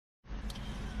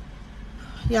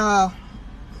y'all,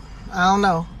 I don't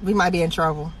know. We might be in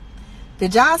trouble.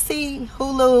 Did y'all see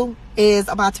Hulu is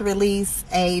about to release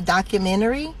a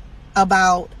documentary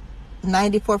about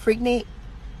 94 Freaknik?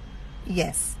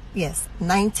 Yes.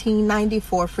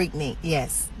 1994 Freaknik.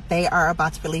 Yes. They are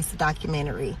about to release a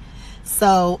documentary.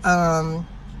 So, I'm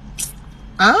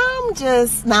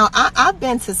just, now I've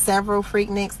been to several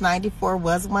Freakniks. 94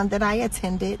 was one that I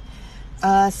attended.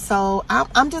 So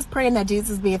I'm just praying that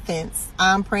Jesus be a fence.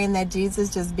 I'm praying that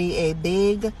Jesus just be a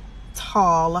big,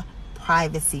 tall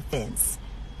privacy fence.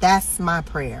 That's my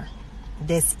prayer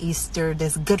this Easter,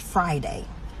 this Good Friday.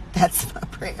 That's my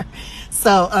prayer.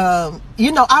 So,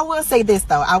 you know, I will say this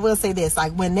though. I will say this,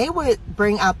 like when they would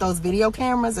bring out those video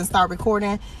cameras and start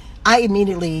recording, I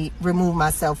immediately removed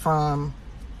myself from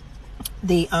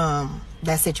the,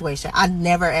 that situation. I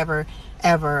never, ever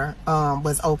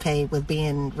was okay with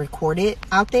being recorded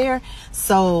out there.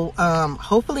 So,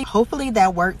 hopefully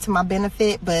that worked to my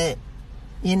benefit, but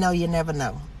you know, you never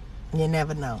know. You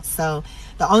never know. So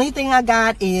the only thing I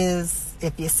got is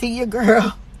if you see your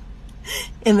girl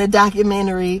in the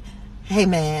documentary, hey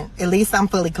man, at least I'm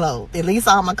fully clothed. At least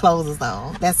all my clothes is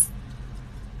on. That's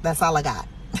all I got.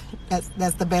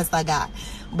 That's the best I got.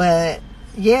 But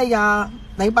yeah, y'all,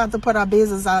 they about to put our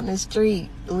business out in the street.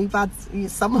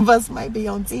 Some of us might be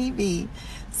on TV.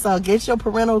 So get your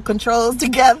parental controls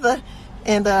together.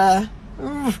 And I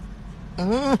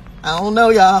don't know,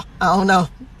 y'all. I don't know.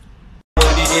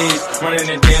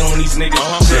 Running it down on these niggas.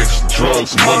 Sex,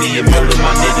 drugs, money, and murder,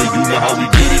 my nigga. You know how we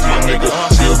get it, my nigga.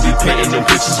 Still be painting them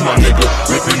bitches, my nigga.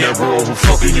 Ripping that roll, who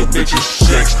fucking your bitches.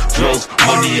 Sex, drugs,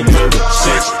 money, and murder.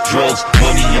 Sex, drugs,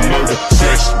 money, and murder.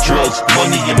 Sex, drugs,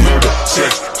 money, and murder.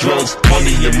 Sex, drugs,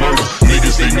 money, and murder.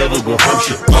 Niggas, they never gon' hurt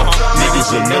you. Niggas,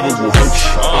 they never will hurt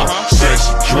you. Sex,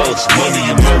 drugs, money,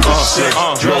 and murder. Sex,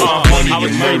 drugs, money,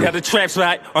 and murder. Had the trap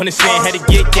spot, understand how to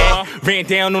get that. Ran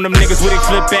down on them niggas with a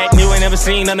flip back. Knew I never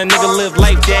seen none of nigga live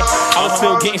like that. I was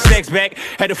still getting stacks back.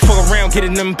 Had to fuck around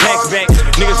getting them packs back.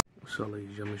 Niggas. What's up, ladies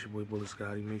and gentlemen? It's your boy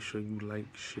Bulletz. Make sure you like,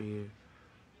 share,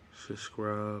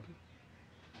 subscribe,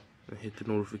 and hit the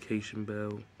notification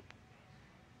bell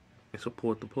and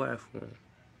support the platform.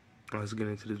 Let's get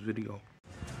into this video.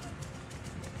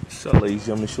 What's up, ladies and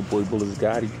gentlemen? It's your boy Bulletz.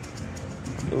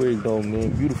 There we go, man.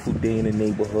 Beautiful day in the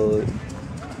neighborhood.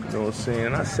 You know what I'm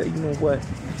saying? I say, you know what?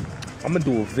 I'm gonna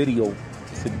do a video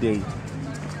today,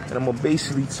 and I'm gonna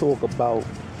basically talk about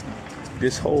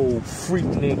this whole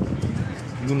Freaknik,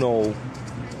 you know,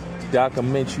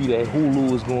 documentary that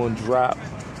Hulu is going to drop.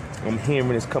 I'm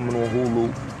hearing it's coming on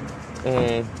Hulu,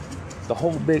 and the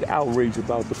whole big outrage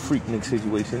about the Freaknik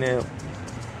situation. Now,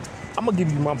 I'm gonna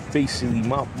give you my basically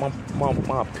my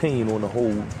opinion on the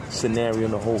whole scenario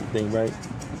and the whole thing, right?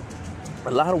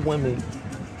 A lot of women,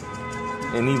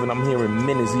 and even I'm hearing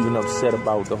men is even upset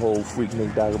about the whole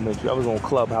Freaknik documentary. I was on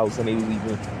Clubhouse and they was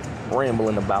even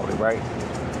rambling about it, right?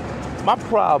 My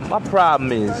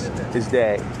problem is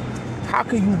that how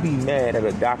can you be mad at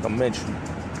a documentary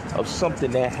of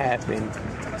something that happened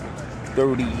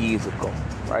 30 years ago,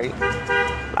 right?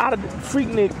 A lot of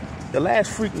the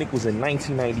last Freaknik was in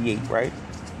 1998, right?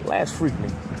 The last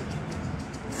Freaknik.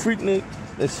 Freaknik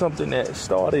is something that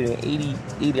started in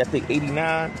 80, I think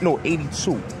 89, no,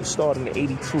 82. It started in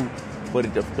 82,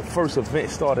 but the first event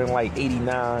started in like 89,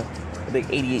 I think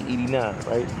 88, 89,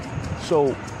 right?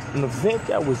 So an event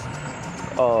that was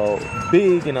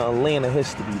big in Atlanta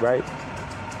history, right?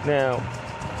 Now,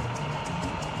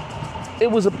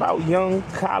 it was about young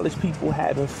college people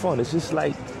having fun. It's just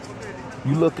like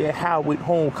you look at Howard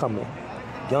Homecoming,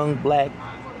 young black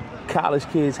college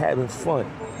kids having fun.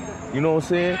 You know what I'm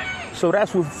saying? So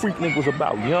that's what Freaknik was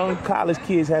about. Young college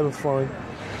kids having fun.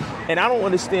 And I don't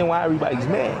understand why everybody's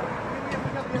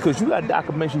mad. Because you got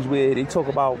documentaries where they talk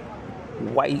about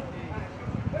white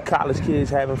college kids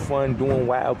having fun, doing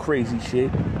wild, crazy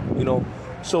shit. You know?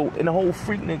 So in the whole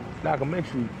Freaknik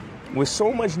documentary, with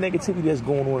so much negativity that's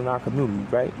going on in our community,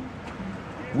 right?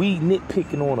 We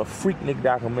nitpicking on a Freaknik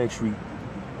documentary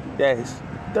that's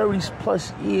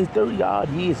 30 odd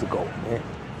years ago, man.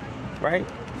 Right?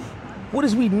 What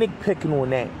is we nitpicking on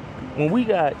that? When we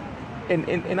got,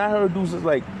 and I heard dudes was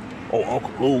like, oh,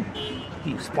 Uncle Luke,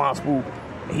 he's responsible,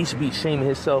 and he should be ashamed of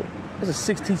himself. That's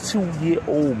a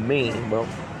 62-year-old man, bro.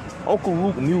 Uncle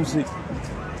Luke music,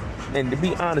 and to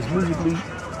be honest, musically,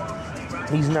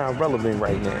 he's not relevant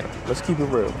right now. Let's keep it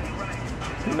real.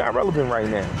 He's not relevant right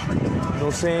now. You know what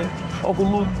I'm saying? Uncle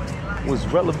Luke was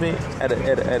relevant at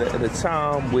a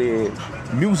time where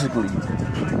musically,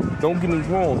 don't get me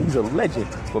wrong, he's a legend,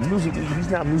 but musically, he's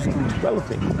not musically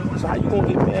relevant. So how you gonna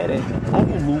get mad at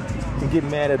Uncle Luke and get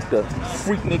mad at the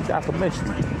Freaknik documentary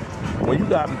when you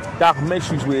got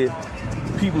documentaries where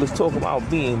people is talking about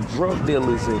being drug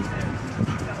dealers and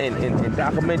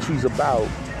documentaries about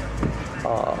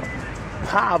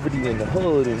poverty in the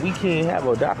hood, and we can't have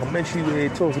a documentary where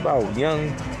it talks about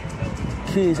young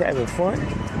kids having fun.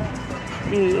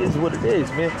 It is what it is,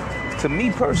 man. To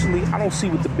me personally, I don't see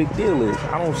what the big deal is.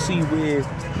 I don't see where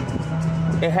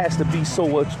it has to be so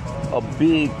much a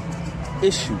big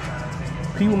issue.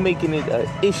 People making it an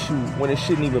issue when it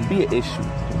shouldn't even be an issue.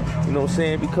 You know what I'm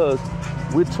saying? Because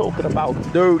we're talking about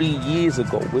 30 years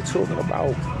ago. We're talking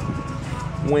about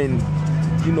when,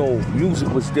 you know, music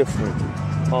was different.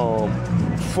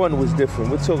 Fun was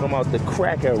different. We're talking about the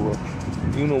crack era.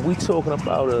 You know, we're talking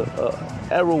about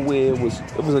a era where it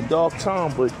was a dark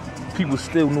time, but people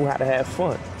still knew how to have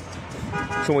fun.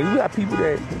 So when you got people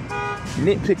that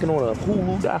nitpicking on a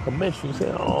Hulu documentary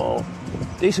saying, oh,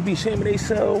 they should be ashamed of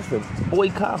themselves and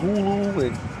boycott Hulu,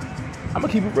 and I'm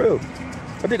gonna keep it real.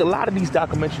 I think a lot of these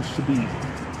documentaries should be,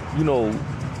 you know,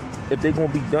 if they're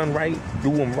gonna be done right,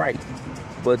 do them right.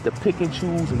 But to pick and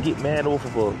choose and get mad off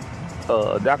of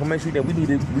a documentary, that we need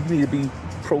to be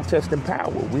protesting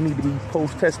power. We need to be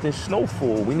protesting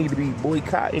snowfall. We need to be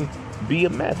boycotting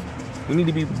BMF. We need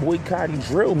to be boycotting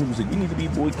drill music. We need to be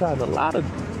boycotting a lot of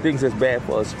things that's bad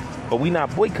for us. But we're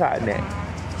not boycotting that.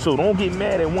 So don't get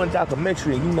mad at one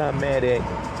documentary and you're not mad at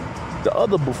the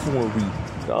other buffoonery,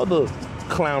 the other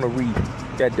clownery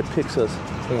that depicts us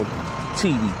on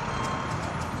TV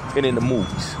and in the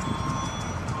movies.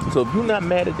 So if you're not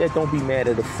mad at that, don't be mad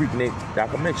at a Freaknik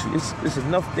documentary. It's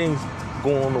enough things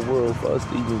going on in the world for us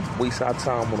to even waste our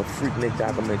time on a Freaknik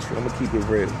documentary. I'm gonna keep it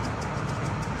real.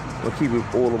 I'm gonna keep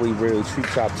it all the way real.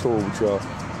 Treetop tour with y'all.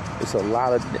 It's a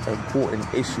lot of important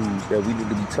issues that we need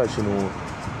to be touching on,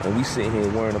 and we sitting here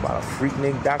worrying about a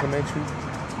Freaknik documentary.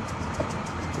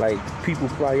 Like,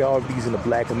 people's priorities in the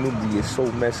black community is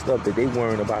so messed up that they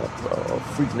worrying about a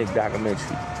Freaknik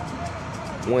documentary.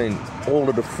 When all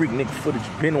of the Freaknik footage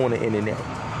been on the internet,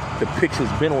 the pictures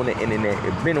been on the internet,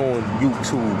 it been on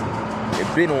YouTube,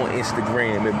 it been on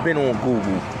Instagram, it been on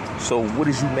Google. So what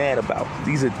is you mad about?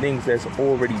 These are things that's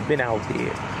already been out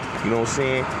there. You know what I'm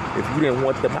saying? If you didn't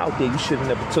want them out there, you should have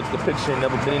never took the picture and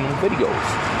never been in them videos. You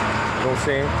know what I'm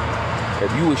saying?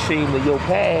 If you ashamed of your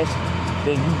past,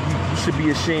 then you should be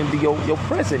ashamed of your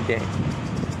present then.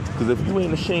 Because if you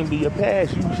ain't ashamed of your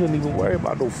past, you shouldn't even worry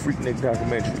about no Freaknik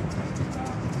documentary.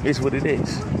 It's what it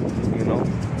is, you know?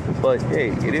 But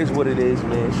hey, it is what it is,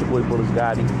 man. It's your boy Bulletz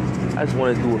Gotti. I just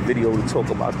wanted to do a video to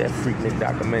talk about that Freaknik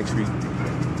documentary.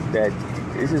 That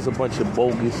it's just a bunch of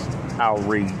bogus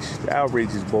outrage. The outrage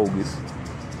is bogus,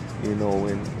 you know,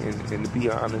 and to be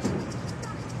honest,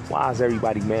 why is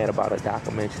everybody mad about a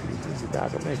documentary? It's a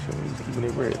documentary. We're just keeping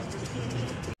it real.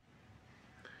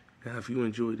 Now, if you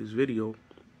enjoyed this video,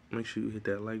 make sure you hit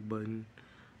that like button,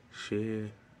 share,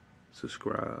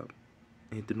 subscribe,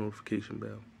 and hit the notification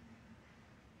bell.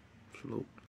 Salute.